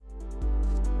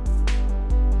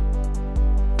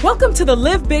Welcome to the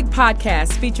Live Big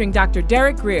podcast featuring Dr.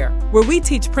 Derek Grier, where we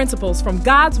teach principles from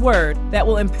God's Word that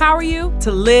will empower you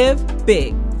to live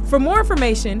big. For more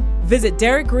information, visit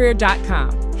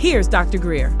derekgrier.com. Here's Dr.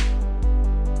 Grier.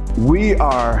 We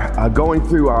are going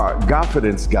through our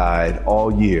Confidence Guide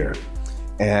all year.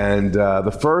 And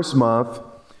the first month,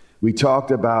 we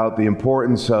talked about the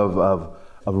importance of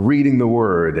reading the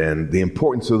Word and the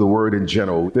importance of the Word in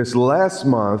general. This last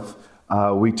month,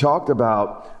 we talked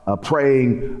about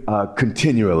praying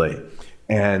continually.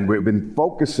 And we've been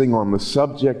focusing on the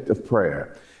subject of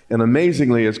prayer. And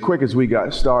amazingly, as quick as we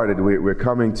got started, we're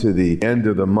coming to the end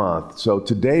of the month. So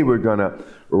today we're going to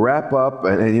wrap up.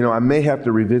 And you know, I may have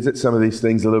to revisit some of these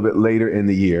things a little bit later in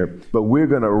the year. But we're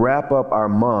going to wrap up our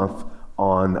month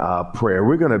on prayer.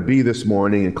 We're going to be this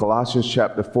morning in Colossians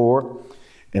chapter 4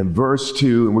 and verse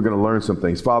 2. And we're going to learn some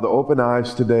things. Father, open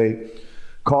eyes today.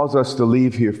 Cause us to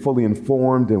leave here fully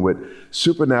informed and with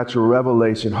supernatural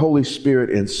revelation, Holy Spirit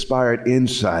inspired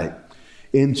insight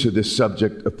into this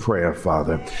subject of prayer,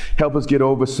 Father. Help us get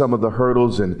over some of the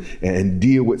hurdles and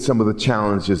deal with some of the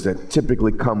challenges that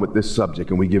typically come with this subject.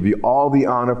 And we give you all the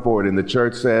honor for it. And the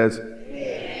church says,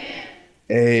 Amen.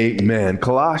 Amen.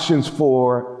 Colossians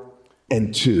 4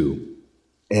 and 2.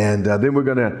 And then we're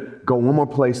going to go one more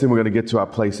place, then we're going to get to our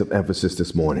place of emphasis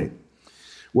this morning.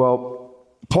 Well,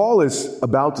 Paul is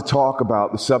about to talk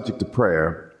about the subject of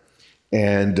prayer,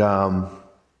 and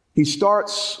he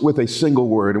starts with a single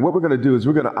word. And what we're going to do is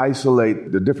we're going to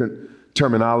isolate the different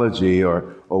terminology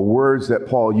or words that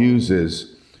Paul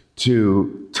uses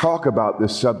to talk about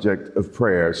this subject of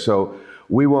prayer. So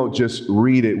we won't just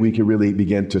read it. We can really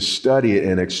begin to study it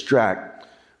and extract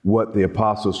what the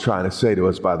apostle's trying to say to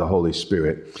us by the Holy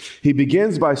Spirit. He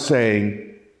begins by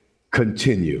saying,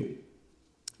 continue.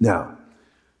 Now,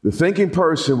 the thinking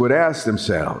person would ask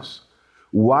themselves,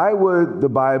 why would the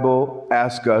Bible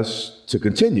ask us to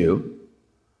continue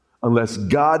unless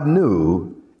God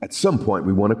knew at some point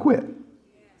we want to quit?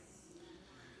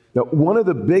 Now, one of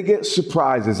the biggest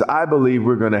surprises I believe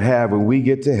we're going to have when we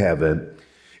get to heaven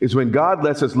is when God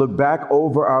lets us look back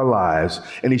over our lives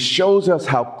and he shows us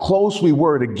how close we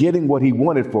were to getting what he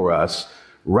wanted for us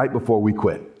right before we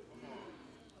quit.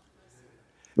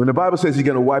 When the Bible says he's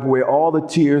going to wipe away all the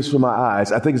tears from our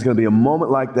eyes, I think it's going to be a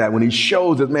moment like that when he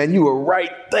shows us, man, you were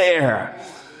right there,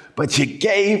 but you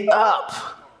gave up.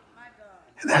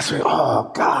 And that's when,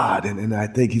 oh, God. And I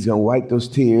think he's going to wipe those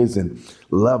tears and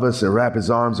love us and wrap his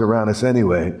arms around us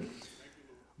anyway.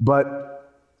 But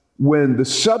when the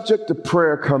subject of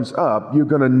prayer comes up, you're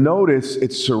going to notice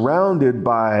it's surrounded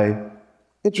by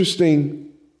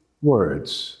interesting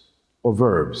words or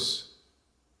verbs.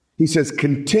 He says,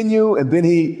 continue, and then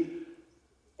he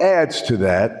adds to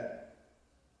that,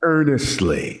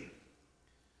 earnestly.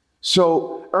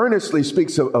 So earnestly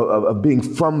speaks of being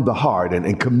from the heart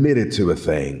and committed to a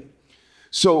thing.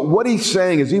 So what he's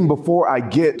saying is, even before I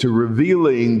get to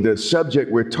revealing the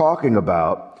subject we're talking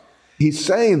about, he's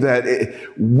saying that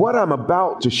what I'm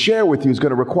about to share with you is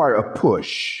going to require a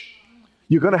push.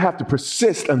 You're going to have to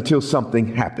persist until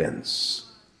something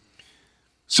happens.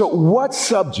 So what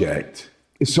subject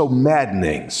is so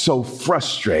maddening, so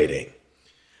frustrating,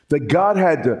 that God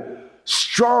had to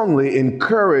strongly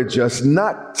encourage us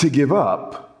not to give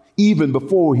up even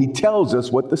before he tells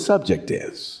us what the subject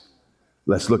is?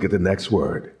 Let's look at the next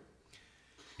word.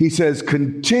 He says,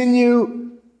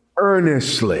 continue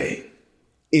earnestly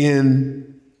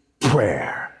in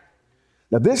prayer.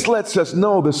 Now, this lets us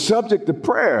know the subject of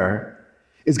prayer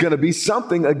is going to be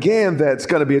something, again, that's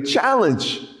going to be a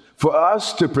challenge for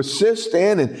us to persist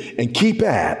in and keep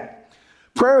at.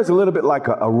 Prayer is a little bit like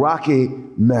a rocky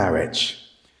marriage.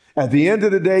 At the end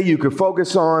of the day, you can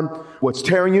focus on what's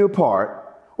tearing you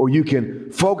apart, or you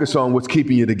can focus on what's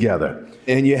keeping you together.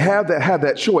 And you have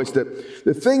that choice.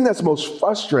 The thing that's most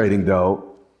frustrating,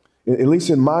 though, at least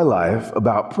in my life,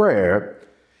 about prayer,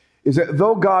 is that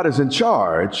though God is in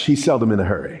charge, he's seldom in a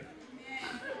hurry.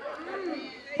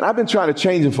 And I've been trying to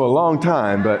change it for a long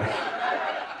time, but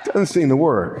it doesn't seem to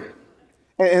work.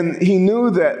 And he knew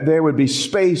that there would be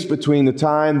space between the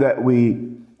time that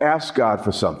we ask God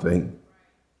for something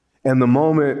and the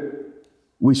moment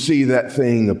we see that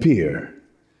thing appear.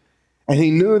 And he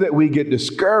knew that we get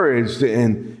discouraged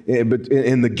in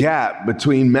the gap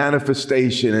between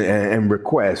manifestation and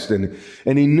request. And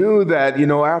he knew that,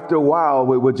 after a while,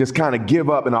 we would just kind of give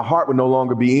up and our heart would no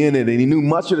longer be in it. And he knew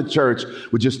much of the church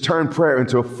would just turn prayer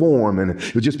into a form and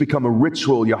it would just become a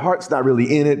ritual. Your heart's not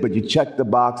really in it, but you check the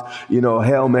box,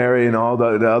 Hail Mary and all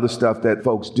the other stuff that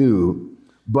folks do.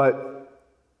 But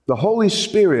the Holy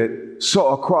Spirit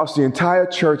saw across the entire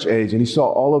church age, and he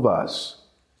saw all of us.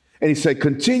 And he said,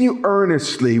 continue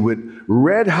earnestly with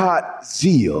red hot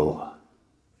zeal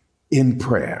in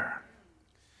prayer.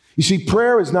 You see,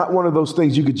 prayer is not one of those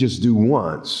things you could just do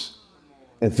once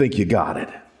and think you got it.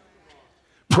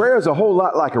 Prayer is a whole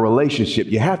lot like a relationship.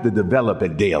 You have to develop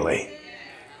it daily.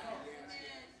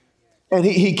 And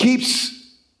he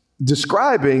keeps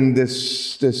describing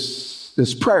this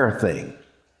prayer thing.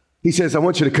 He says, I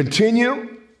want you to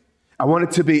continue. I want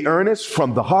it to be earnest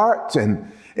from the heart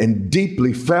and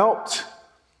deeply felt.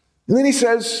 And then he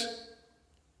says,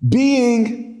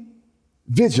 being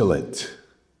vigilant,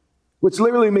 which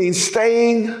literally means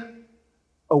staying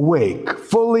awake,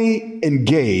 fully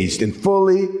engaged and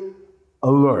fully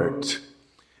alert.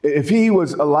 If he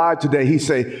was alive today, he'd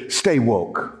say, stay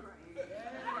woke.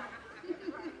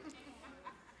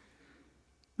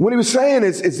 What he was saying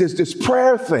is this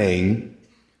prayer thing,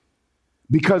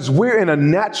 because we're in a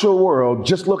natural world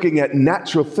just looking at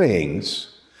natural things.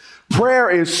 Prayer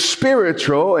is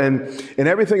spiritual, and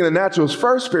everything in the natural is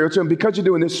first spiritual. And because you're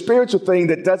doing this spiritual thing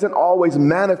that doesn't always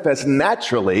manifest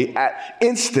naturally,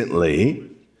 instantly,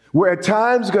 we're at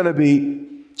times going to be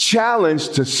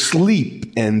challenged to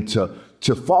sleep and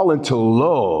to fall into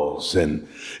lulls. And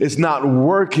it's not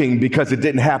working because it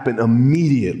didn't happen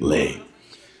immediately.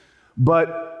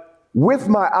 But with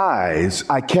my eyes,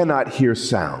 I cannot hear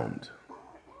sound.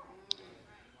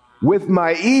 With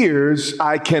my ears,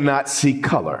 I cannot see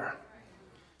color.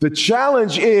 The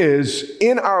challenge is,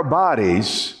 in our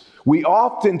bodies, we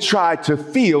often try to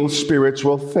feel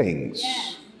spiritual things.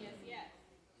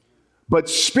 But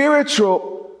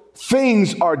spiritual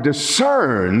things are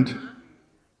discerned,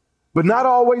 but not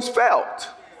always felt.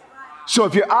 So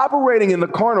if you're operating in the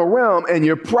carnal realm and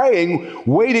you're praying,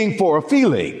 waiting for a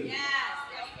feeling,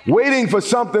 waiting for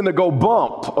something to go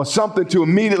bump or something to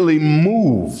immediately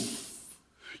move,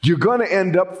 you're going to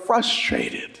end up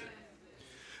frustrated.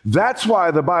 That's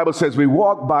why the Bible says we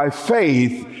walk by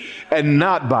faith and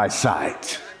not by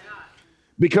sight.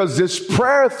 Because this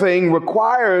prayer thing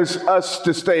requires us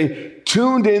to stay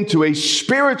tuned into a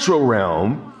spiritual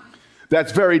realm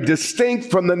that's very distinct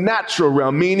from the natural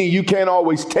realm, meaning you can't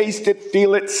always taste it,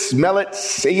 feel it, smell it,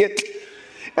 see it.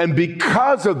 And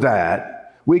because of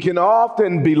that, we can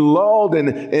often be lulled and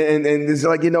it's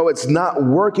like, it's not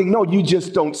working. No, you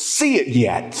just don't see it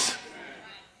yet.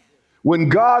 When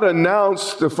God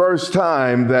announced the first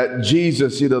time that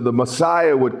Jesus, the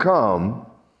Messiah would come,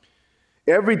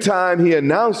 every time he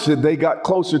announced it, they got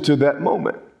closer to that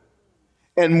moment.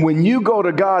 And when you go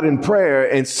to God in prayer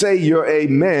and say your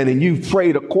amen and you've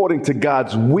prayed according to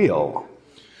God's will,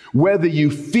 whether you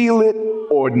feel it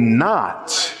or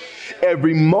not,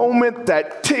 every moment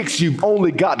that ticks, you've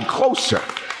only gotten closer.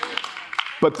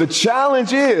 But the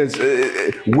challenge is,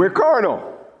 we're carnal.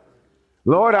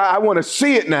 Lord, I want to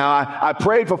see it now. I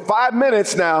prayed for 5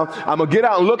 minutes now. I'm going to get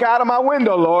out and look out of my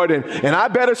window, Lord, and I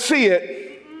better see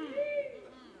it.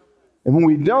 And when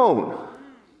we don't,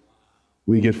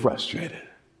 we get frustrated.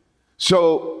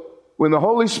 So when the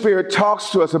Holy Spirit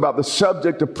talks to us about the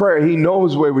subject of prayer, he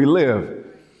knows where we live.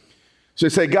 So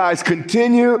say, guys,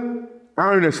 continue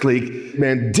earnestly,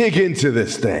 man, dig into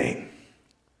this thing.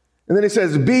 And then it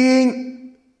says,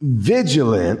 being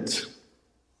vigilant,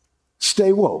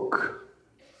 stay woke.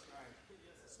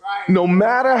 No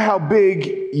matter how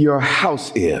big your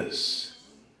house is,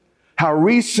 how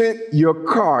recent your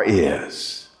car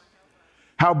is,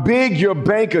 how big your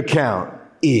bank account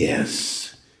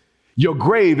is, your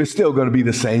grave is still going to be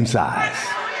the same size.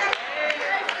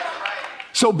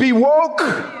 So be woke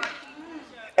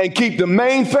and keep the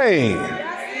main thing,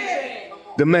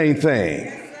 the main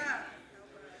thing.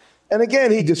 And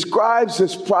again, he describes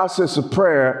this process of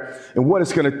prayer and what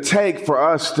it's going to take for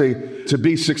us to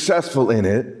be successful in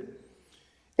it.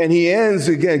 And he ends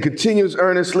again, continues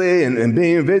earnestly and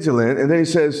being vigilant. And then he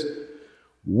says,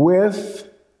 with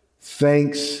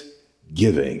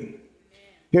thanksgiving.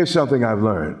 Here's something I've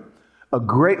learned. A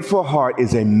grateful heart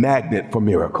is a magnet for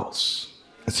miracles.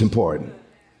 It's important.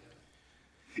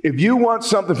 If you want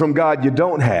something from God you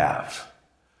don't have,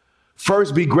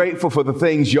 first be grateful for the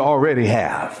things you already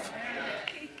have.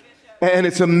 And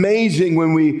it's amazing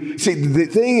when we see the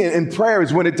thing in prayer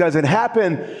is when it doesn't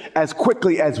happen as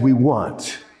quickly as we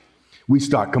want, we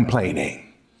start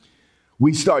complaining.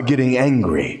 We start getting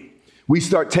angry. We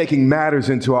start taking matters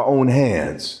into our own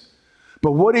hands.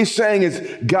 But what he's saying is,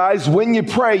 guys, when you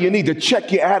pray, you need to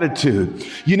check your attitude.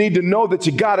 You need to know that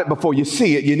you got it before you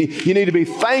see it. You need to be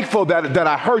thankful that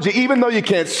I heard you, even though you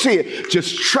can't see it.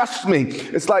 Just trust me.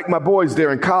 It's like my boys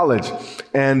there in college,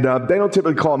 and they don't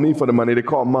typically call me for the money. They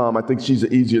call mom. I think she's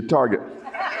an easier target.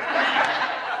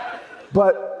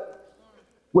 But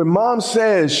when mom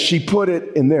says she put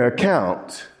it in their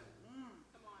account,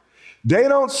 They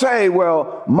don't say,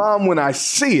 well, Mom, when I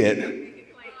see it,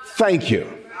 thank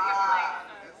you.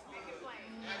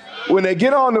 When they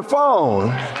get on the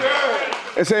phone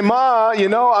and say, Ma, you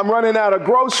know, I'm running out of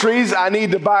groceries. I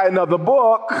need to buy another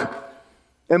book.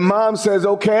 And Mom says,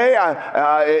 okay,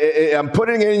 I'm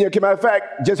putting it in your account. Matter of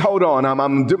fact, just hold on.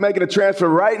 I'm making a transfer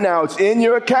right now. It's in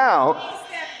your account.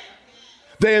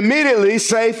 They immediately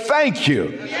say, thank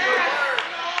you.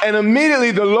 And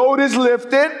immediately the load is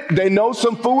lifted. They know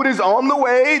some food is on the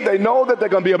way. They know that they're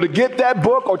going to be able to get that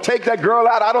book or take that girl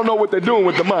out. I don't know what they're doing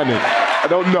with the money. I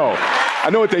don't know. I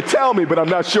know what they tell me, but I'm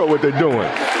not sure what they're doing.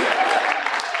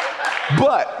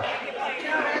 But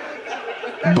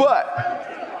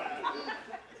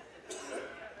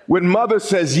when mother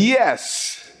says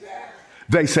yes,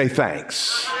 they say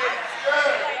thanks.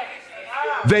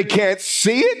 They can't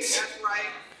see it.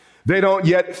 They don't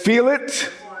yet feel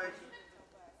it.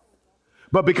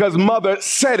 But because mother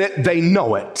said it, they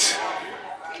know it.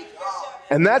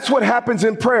 And that's what happens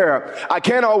in prayer. I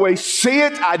can't always see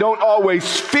it. I don't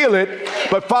always feel it.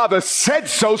 But Father said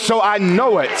so, so I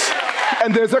know it.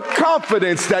 And there's a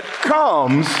confidence that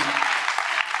comes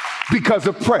because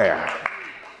of prayer.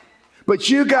 But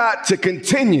you got to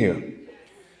continue.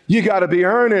 You got to be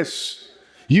earnest.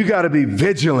 You got to be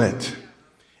vigilant.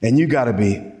 And you got to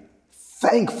be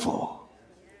thankful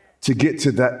to get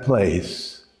to that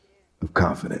place of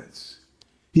confidence.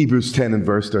 Hebrews 10 and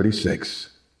verse 36.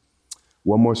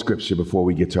 One more scripture before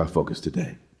we get to our focus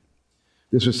today.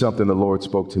 This was something the Lord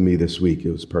spoke to me this week.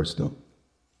 It was personal.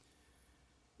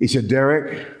 He said,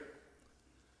 Derek,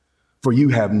 for you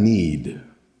have need.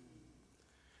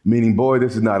 Meaning, boy,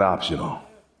 this is not optional.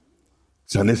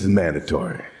 Son, this is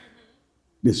mandatory.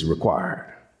 This is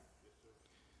required.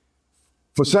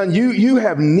 For son, you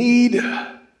have need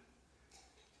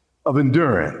of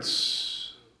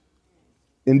endurance.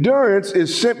 Endurance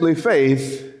is simply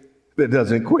faith that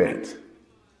doesn't quit.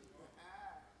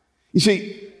 You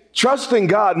see, trusting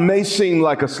God may seem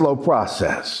like a slow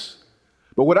process,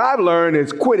 but what I've learned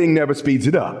is quitting never speeds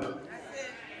it up.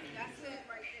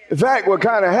 In fact, what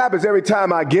kind of happens every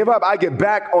time I give up, I get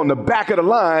back on the back of the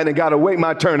line and got to wait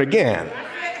my turn again.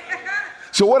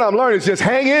 So what I'm learning is just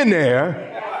hang in there.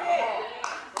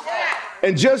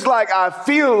 And just like I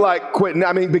feel like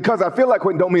quitting, because I feel like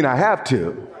quitting don't mean I have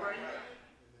to.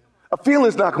 A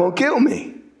feeling's not going to kill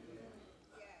me.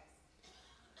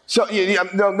 So, no,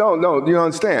 you don't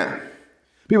understand.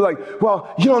 People are like,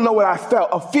 well, you don't know what I felt.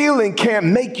 A feeling can't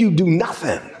make you do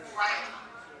nothing.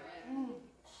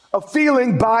 A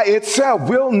feeling by itself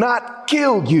will not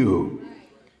kill you.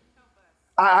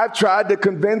 I've tried to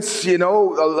convince,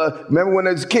 remember when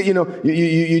I was a kid,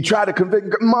 you try to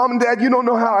convince Mom and Dad, you don't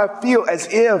know how I feel, as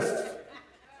if.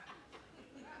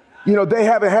 They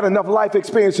haven't had enough life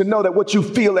experience to know that what you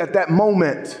feel at that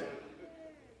moment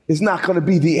is not going to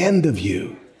be the end of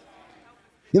you.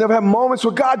 You never have moments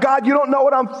where God, you don't know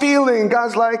what I'm feeling.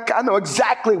 God's like, I know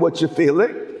exactly what you're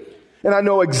feeling. And I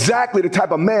know exactly the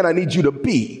type of man I need you to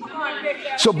be.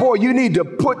 So, boy, you need to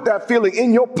put that feeling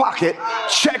in your pocket,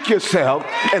 check yourself,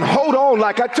 and hold on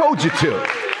like I told you to.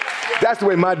 That's the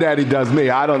way my daddy does me.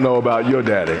 I don't know about your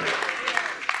daddy.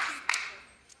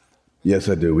 Yes,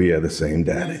 I do. We have the same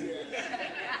daddy.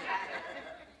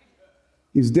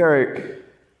 He's Derek.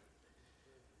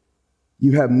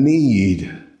 You have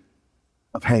need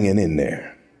of hanging in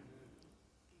there.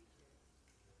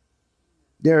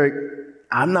 Derek,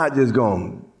 I'm not just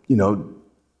going to,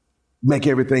 make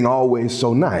everything always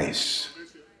so nice.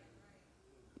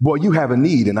 Boy, you have a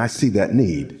need, and I see that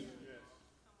need.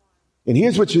 And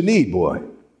here's what you need, boy.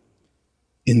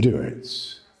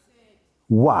 Endurance.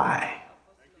 Why?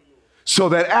 So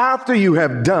that after you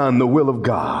have done the will of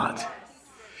God,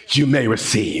 you may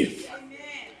receive.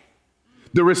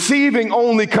 The receiving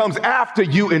only comes after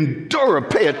you endure.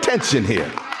 Pay attention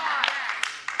here.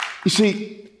 You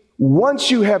see,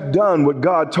 once you have done what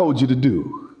God told you to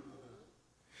do,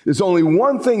 there's only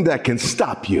one thing that can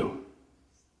stop you,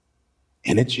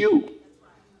 and it's you.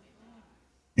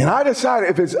 And I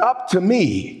decided if it's up to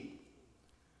me,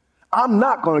 I'm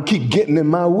not going to keep getting in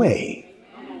my way.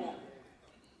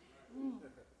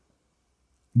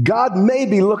 God may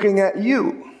be looking at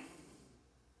you,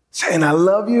 saying, I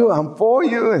love you, I'm for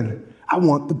you, and I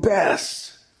want the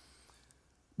best.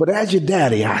 But as your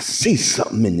daddy, I see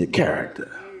something in your character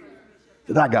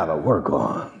that I got to work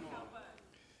on.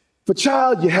 For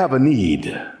child, you have a need.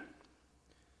 I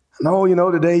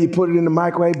know, today you put it in the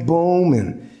microwave, boom,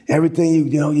 and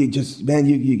everything,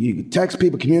 you text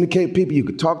people, communicate with people, you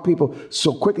can talk to people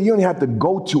so quickly. You don't have to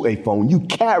go to a phone. You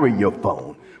carry your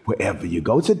phone wherever you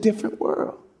go. It's a different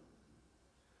world.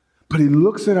 But he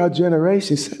looks at our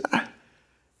generation and says,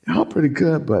 y'all pretty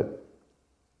good, but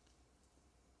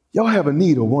Y'all have a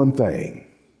need of one thing: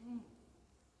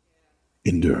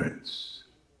 endurance.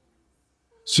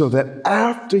 So that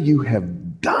after you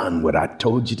have done what I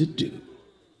told you to do,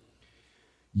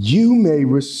 you may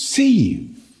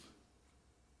receive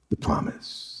the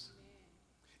promise.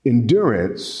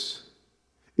 Endurance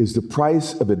is the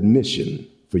price of admission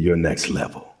for your next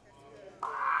level.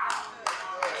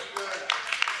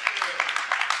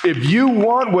 If you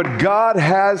want what God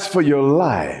has for your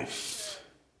life,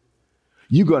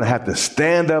 you're going to have to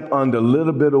stand up under a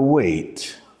little bit of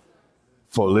weight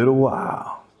for a little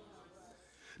while.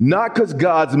 Not because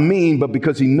God's mean, but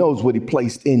because he knows what he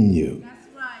placed in you.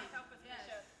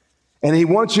 And he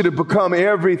wants you to become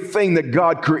everything that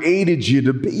God created you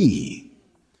to be.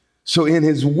 So in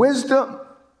his wisdom,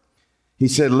 he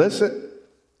said, listen,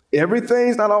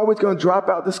 everything's not always going to drop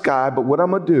out the sky, but what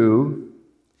I'm going to do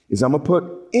is I'm going to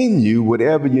put in you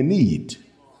whatever you need.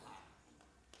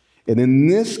 And in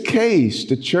this case,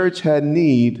 the church had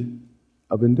need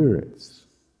of endurance.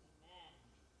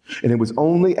 And it was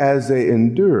only as they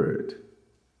endured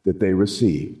that they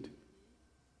received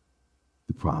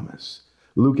the promise.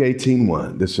 Luke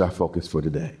 18:1, this is our focus for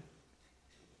today.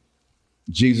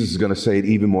 Jesus is going to say it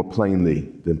even more plainly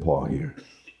than Paul here.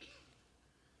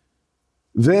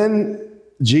 Then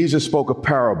Jesus spoke a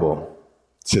parable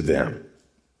to them.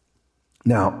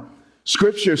 Now,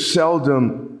 Scripture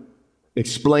seldom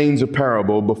explains a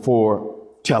parable before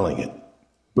telling it,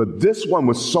 but this one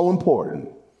was so important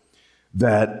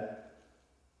that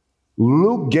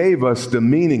Luke gave us the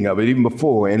meaning of it even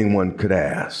before anyone could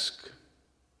ask.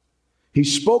 He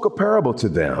spoke a parable to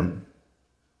them,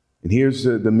 and here's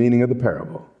the meaning of the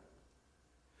parable: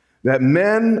 that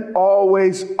men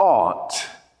always ought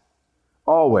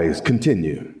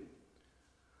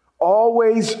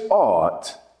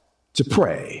to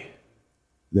pray,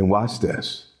 then watch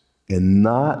this, and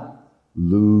not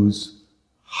lose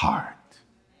heart.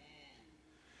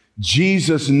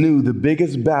 Jesus knew the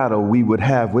biggest battle we would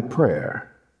have with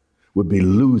prayer would be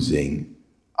losing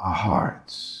our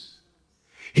hearts.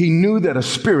 He knew that a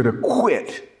spirit of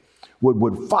quit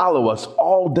would follow us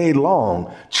all day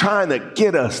long, trying to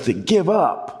get us to give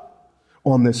up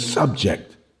on this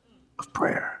subject of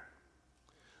prayer.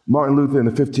 Martin Luther in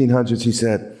the 1500s, he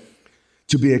said,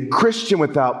 to be a Christian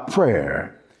without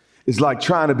prayer is like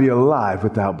trying to be alive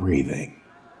without breathing.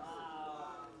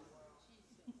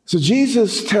 So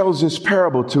Jesus tells this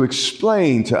parable to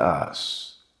explain to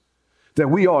us that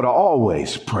we ought to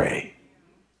always pray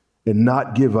and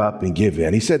not give up and give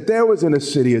in. He said, there was in a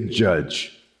city a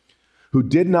judge who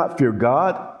did not fear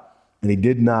God and he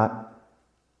did not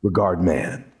regard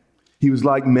man. He was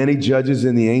like many judges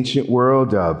in the ancient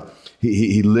world.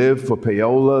 He lived for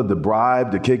payola, the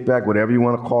bribe, the kickback, whatever you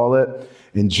want to call it.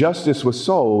 And justice was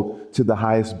sold to the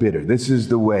highest bidder. This is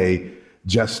the way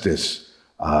justice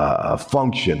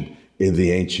functioned in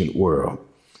the ancient world.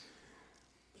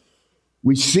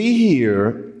 We see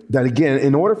here that, again,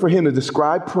 in order for him to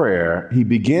describe prayer, he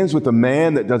begins with a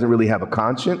man that doesn't really have a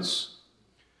conscience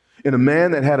and a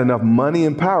man that had enough money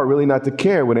and power really not to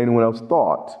care what anyone else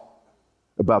thought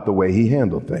about the way he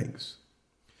handled things.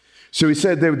 So he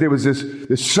said there was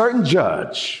this certain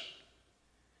judge.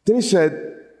 Then he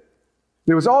said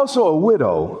there was also a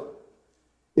widow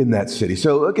in that city.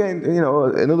 So again,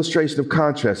 an illustration of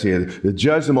contrast here. The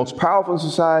judge, the most powerful in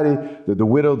society, the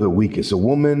widow, the weakest. A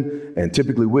woman, and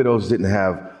typically widows didn't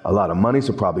have a lot of money,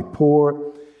 so probably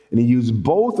poor. And he used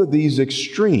both of these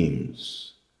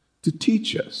extremes to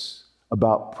teach us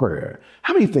about prayer.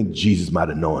 How many think Jesus might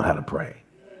have known how to pray?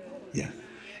 Yeah.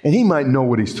 And he might know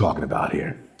what he's talking about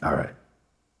here. All right.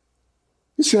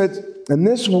 He said, and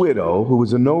this widow, who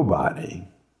was a nobody,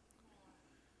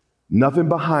 nothing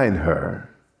behind her,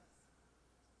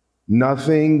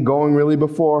 nothing going really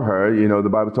before her. The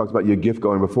Bible talks about your gift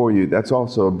going before you. That's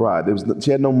also a bride.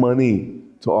 She had no money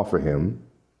to offer him.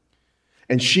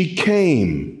 And she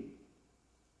came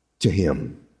to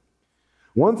him.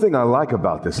 One thing I like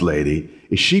about this lady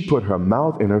is she put her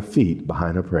mouth and her feet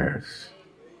behind her prayers.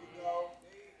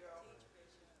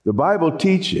 The Bible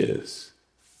teaches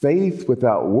faith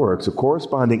without works, a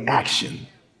corresponding action,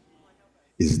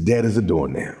 is dead as a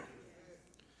doornail.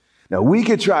 Now, we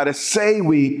could try to say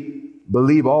we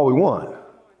believe all we want,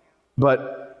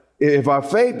 but if our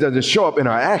faith doesn't show up in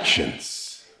our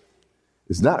actions,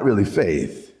 it's not really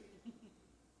faith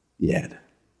yet.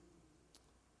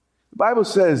 The Bible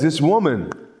says this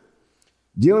woman,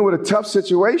 dealing with a tough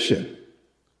situation,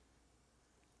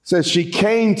 says she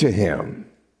came to him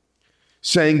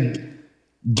saying,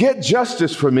 get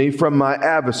justice for me from my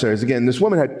adversaries. Again, this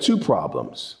woman had two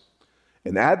problems: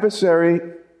 an adversary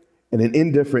and an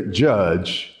indifferent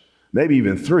judge, maybe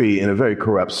even three, in a very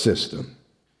corrupt system.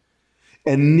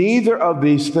 And neither of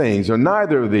these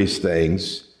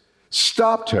things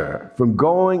stopped her from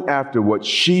going after what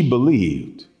she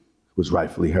believed was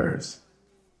rightfully hers.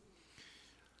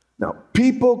 Now,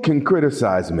 people can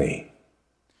criticize me.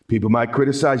 People might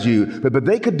criticize you, but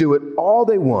they could do it all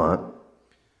they want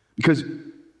because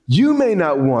you may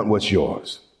not want what's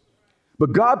yours.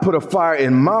 But God put a fire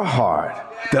in my heart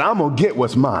that I'm going to get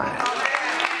what's mine.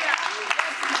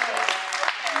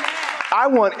 I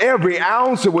want every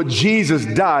ounce of what Jesus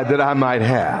died that I might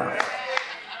have.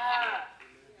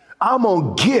 I'm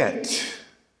going to get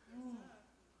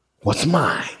what's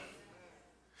mine.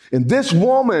 And this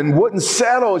woman wouldn't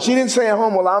settle. She didn't say at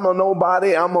home, well, I'm a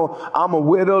nobody. I'm a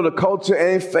widow. The culture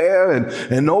ain't fair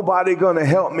and nobody going to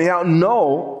help me out.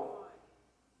 No.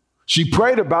 She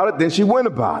prayed about it. Then she went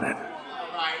about it.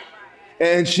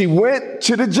 And she went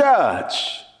to the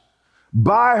judge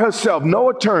by herself. No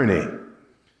attorney.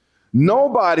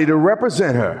 Nobody to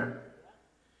represent her.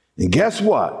 And guess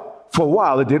what? For a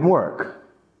while, it didn't work.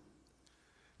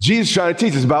 Jesus trying to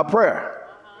teach us about prayer.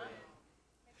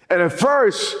 And at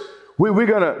first, we're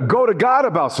going to go to God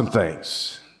about some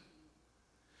things.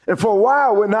 And for a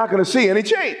while, we're not going to see any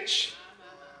change.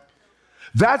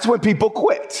 That's when people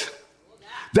quit.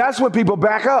 That's when people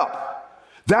back up.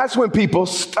 That's when people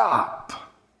stop.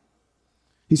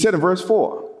 He said in verse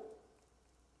 4,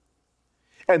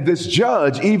 and this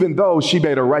judge, even though she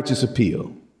made a righteous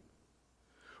appeal,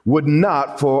 would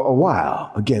not for a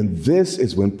while. Again, this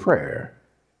is when prayer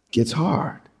gets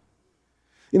hard.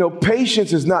 You know,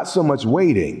 patience is not so much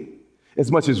waiting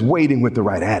as much as waiting with the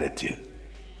right attitude.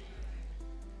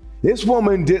 This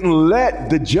woman didn't let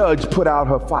the judge put out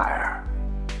her fire.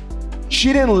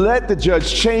 She didn't let the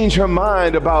judge change her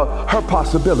mind about her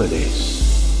possibilities.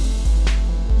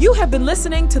 You have been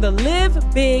listening to the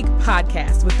Live Big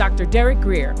podcast with Dr. Derek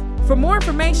Grier. For more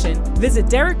information, visit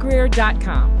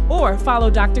derekgrier.com or follow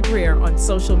Dr. Grier on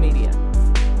social media.